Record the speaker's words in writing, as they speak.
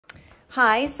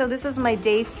Hi, so this is my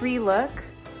day 3 look,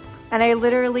 and I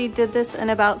literally did this in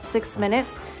about 6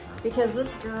 minutes because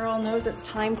this girl knows it's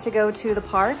time to go to the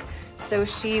park. So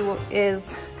she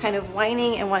is kind of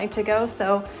whining and wanting to go.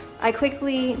 So I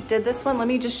quickly did this one. Let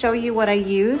me just show you what I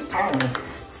used.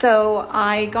 So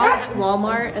I got at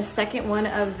Walmart a second one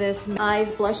of this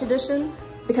Eyes Blush edition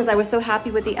because I was so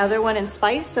happy with the other one in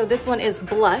Spice. So this one is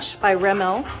Blush by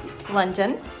Rimmel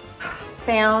London.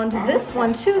 Found this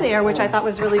one too there, which I thought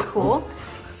was really cool.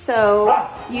 So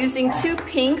using 2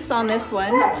 pinks on this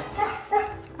one,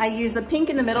 I used the pink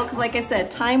in the middle because like I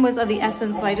said, time was of the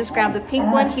essence. So I just grabbed the pink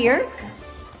one here.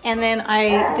 And then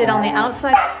I did on the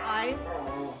outside of the eyes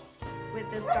with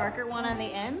this darker one on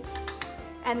the end.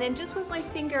 And then just with my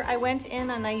finger, I went in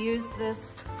and I used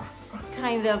this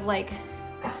kind of like,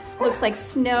 looks like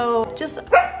snow, just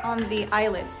on the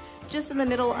eyelids, just in the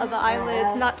middle of the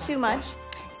eyelids, not too much.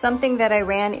 Something that I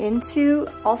ran into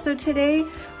also today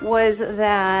was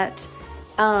that,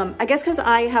 I guess because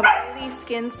I have oily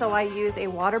skin, so I use a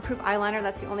waterproof eyeliner.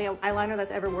 That's the only eyeliner that's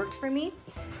ever worked for me.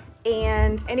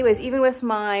 And anyways, even with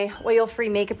my oil-free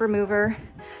makeup remover,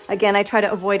 again, I try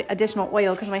to avoid additional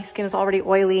oil because my skin is already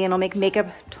oily and it'll make makeup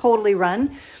totally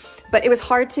run. But it was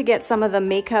hard to get some of the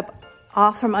makeup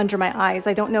off from under my eyes.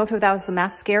 I don't know if that was the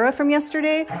mascara from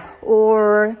yesterday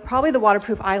or probably the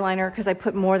waterproof eyeliner because I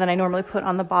put more than I normally put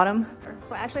on the bottom.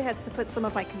 So I actually had to put some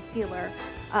of my concealer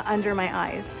under my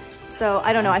eyes. So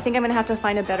I don't know, I think I'm gonna have to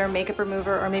find a better makeup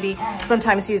remover or maybe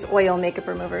sometimes use oil makeup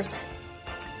removers.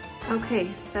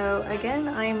 Okay, so again,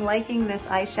 I'm liking this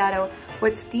eyeshadow.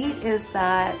 What's neat is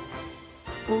that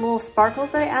the little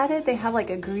sparkles that I added, they have like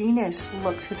a greenish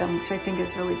look to them, which I think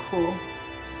is really cool.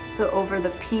 So over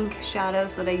the pink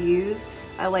shadows that I used,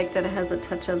 I like that it has a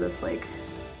touch of this like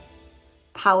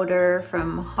powder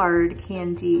from Hard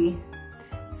Candy.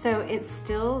 So it's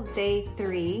still day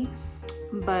 3,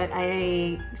 but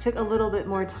I took a little bit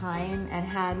more time and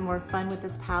had more fun with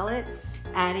this palette,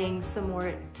 adding some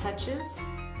more touches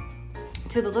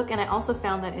to the look. And I also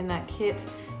found that in that kit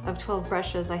of 12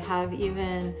 brushes, I have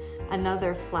even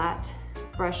another flat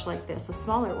brush like this, a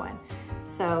smaller one.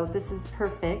 So this is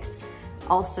perfect.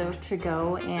 Also to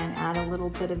go and add a little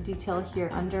bit of detail here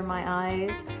under my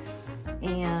eyes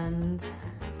and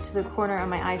to the corner of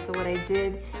my eye. So what I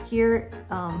did here,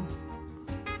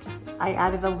 I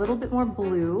added a little bit more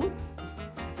blue,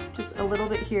 just a little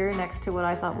bit here next to what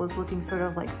I thought was looking sort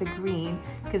of like the green,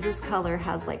 because this color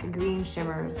has like green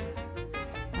shimmers.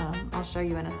 I'll show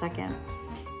you in a second.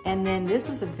 And then this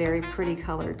is a very pretty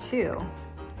color too.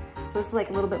 So this is like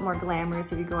a little bit more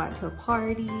glamorous if you go out to a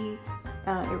party.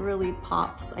 It really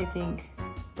pops, I think,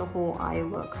 the whole eye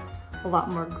look. A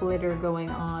lot more glitter going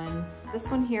on. This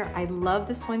one here, I love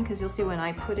this one because you'll see when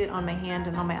I put it on my hand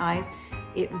and on my eyes,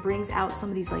 it brings out some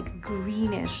of these like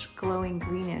greenish, glowing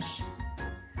greenish.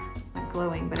 Not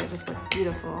glowing, but it just looks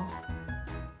beautiful.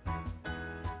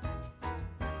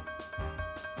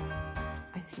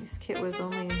 I think this kit was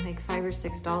only like $5 or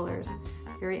 $6.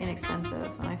 Very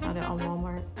inexpensive, and I found it on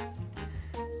Walmart.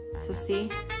 So see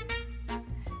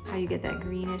how you get that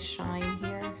greenish shine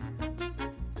here?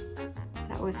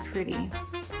 That was pretty.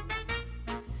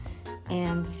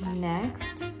 And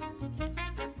next,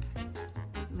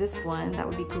 this one, that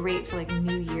would be great for like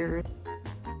New Year.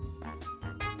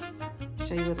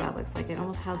 Show you what that looks like. It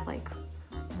almost has like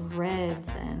reds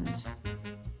and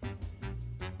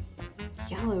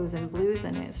yellows and blues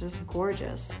in it. It's just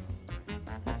gorgeous.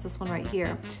 That's this one right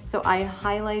here. So I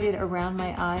highlighted around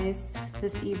my eyes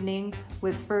this evening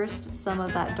with first some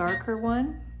of that darker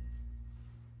one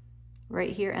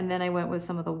right here, and then I went with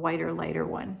some of the whiter, lighter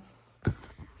one.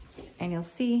 And you'll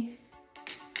see,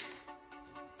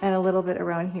 and a little bit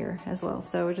around here as well.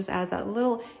 So it just adds that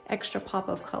little extra pop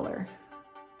of color.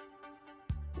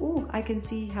 Ooh, I can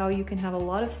see how you can have a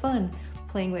lot of fun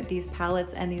playing with these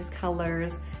palettes and these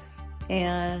colors.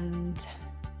 And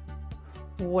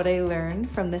what I learned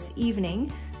from this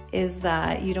evening is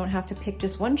that you don't have to pick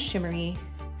just one shimmery,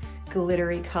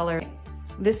 glittery color.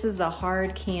 This is the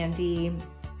Hard Candy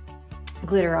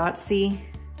Glitteratzi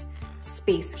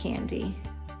Space Candy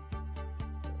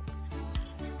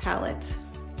palette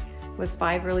with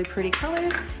 5 really pretty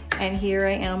colors. And here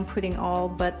I am putting all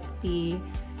but the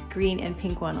green and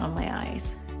pink one on my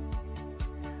eyes.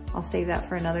 I'll save that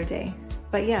for another day.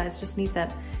 But yeah, it's just neat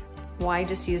that why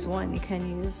just use one? You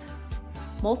can use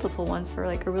multiple ones for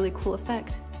like a really cool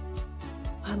effect.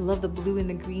 I love the blue and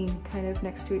the green kind of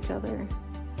next to each other.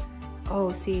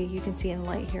 Oh, see, you can see in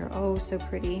light here. Oh, so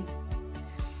pretty.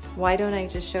 Why don't I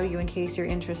just show you, in case you're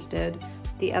interested,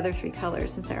 the other 3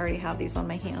 colors, since I already have these on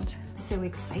my hand. So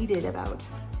excited about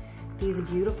these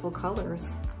beautiful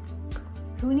colors.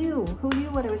 Who knew? Who knew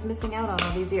what I was missing out on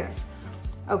all these years?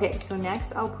 Okay, so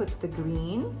next I'll put the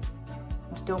green.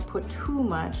 Don't put too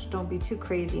much, don't be too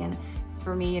crazy. And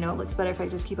for me, you know, it looks better if I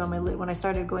just keep on my lid. When I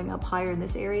started going up higher in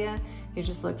this area, it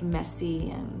just looked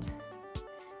messy and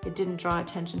it didn't draw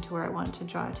attention to where I wanted to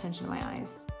draw attention to my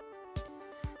eyes.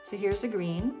 So here's the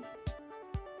green.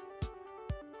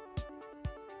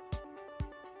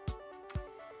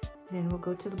 Then we'll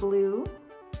go to the blue.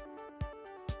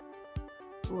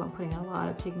 Ooh, I'm putting a lot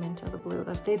of pigment of the blue.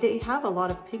 They have a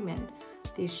lot of pigment,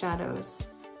 these shadows.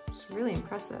 It's really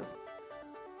impressive.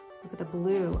 Look at the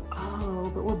blue.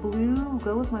 Oh, but will blue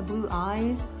go with my blue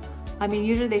eyes? I mean,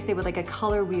 usually they say with like a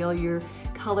color wheel, your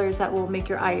colors that will make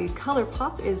your eye color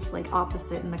pop is like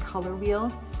opposite in the color wheel.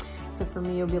 So for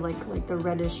me, it'll be like the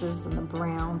redishes and the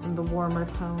browns and the warmer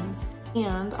tones.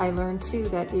 And I learned too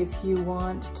that if you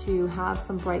want to have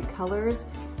some bright colors,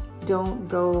 don't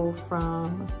go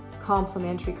from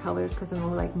complementary colors because then they'll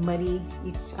like muddy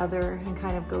each other and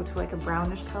kind of go to like a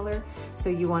brownish color. So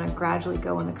you want to gradually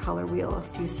go in the color wheel a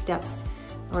few steps,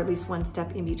 or at least one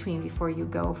step in between before you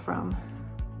go from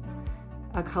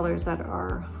colors that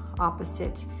are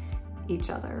opposite each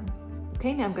other.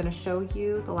 Okay, now I'm going to show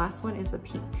you the last one is the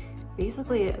pink.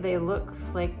 Basically, they look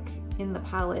like in the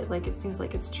palette, like it seems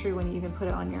like it's true when you even put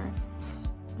it on your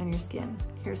skin.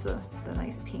 Here's the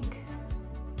nice pink.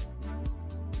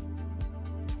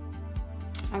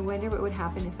 I wonder what would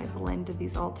happen if I blended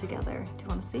these all together. Do you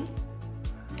want to see?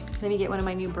 Let me get one of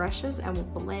my new brushes and we'll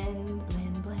blend,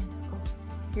 blend, blend. Oh,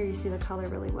 here you see the color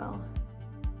really well.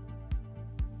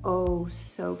 Oh,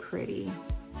 so pretty.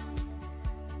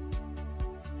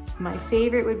 My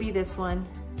favorite would be this one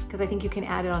because I think you can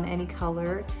add it on any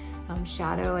color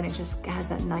shadow and it just has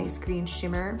that nice green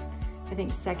shimmer. I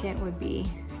think second would be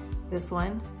this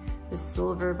one, this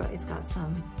silver, but it's got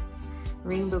some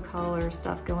rainbow color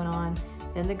stuff going on.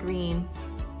 Then the green.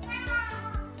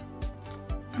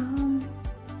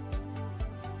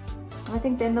 I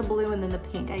think then the blue and then the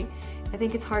pink. I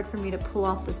think it's hard for me to pull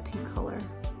off this pink color.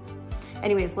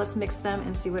 Anyways, let's mix them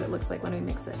and see what it looks like when we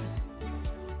mix it.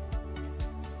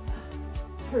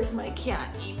 First, my cat,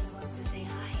 Amos, wants to say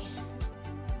hi.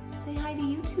 Say hi to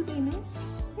you too, Amos.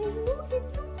 Hello,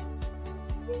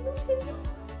 hello. Hello.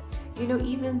 You know,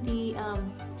 even the,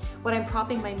 what I'm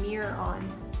propping my mirror on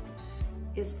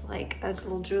is like a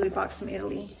little jewelry box from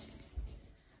Italy.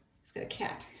 It's got a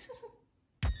cat.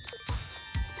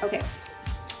 Okay,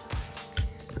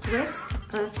 let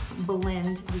us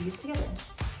blend these together.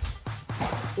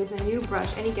 With a new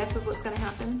brush, any guesses what's gonna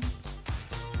happen?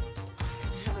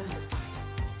 I have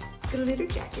a glitter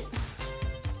jacket.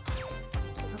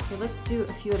 Okay, let's do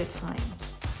a few at a time.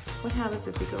 What happens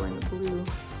if we go in the blue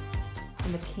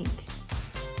and the pink?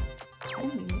 How do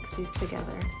we mix these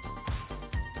together?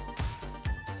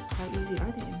 How easy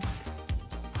are they to mix?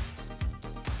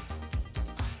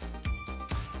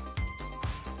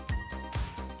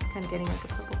 Kind of getting like a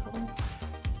purple color.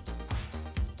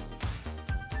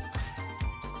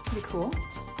 It's pretty cool.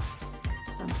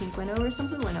 Some pink went over, some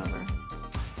blue went over.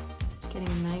 Getting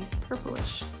a nice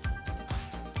purplish.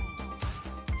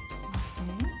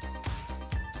 Okay.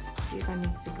 See if I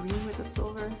mix the green with the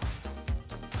silver.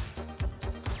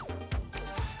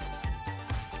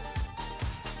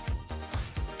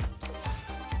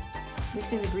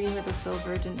 Mixing the green with the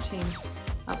silver didn't change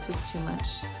up this too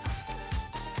much.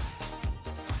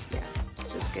 Yeah, it's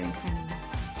just getting kind of messy.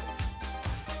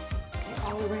 Okay,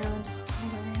 all around,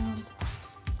 all around.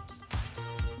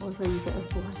 Also use it as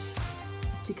blush.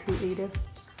 Let's be creative.